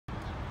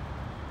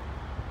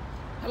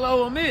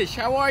Hello, Amish.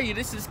 How are you?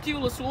 This is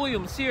Culus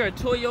Williams here at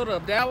Toyota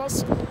of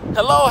Dallas.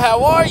 Hello,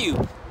 how are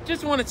you?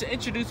 Just wanted to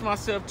introduce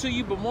myself to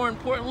you, but more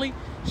importantly,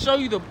 show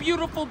you the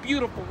beautiful,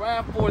 beautiful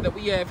RAV4 that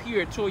we have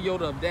here at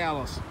Toyota of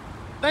Dallas.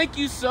 Thank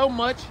you so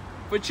much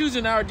for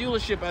choosing our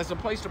dealership as a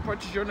place to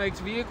purchase your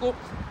next vehicle.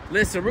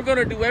 Listen, we're going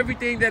to do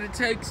everything that it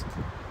takes,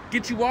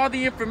 get you all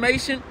the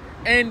information,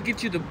 and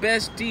get you the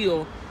best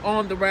deal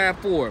on the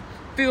RAV4.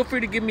 Feel free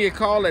to give me a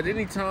call at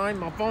any time.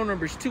 My phone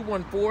number is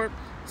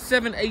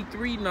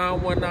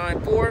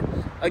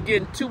 214-783-9194.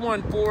 Again,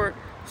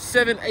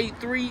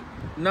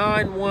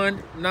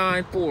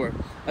 214-783-9194.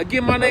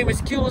 Again, my name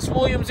is Culus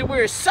Williams, and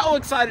we're so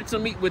excited to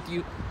meet with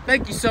you.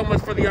 Thank you so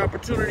much for the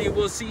opportunity.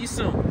 We'll see you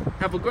soon.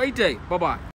 Have a great day. Bye-bye.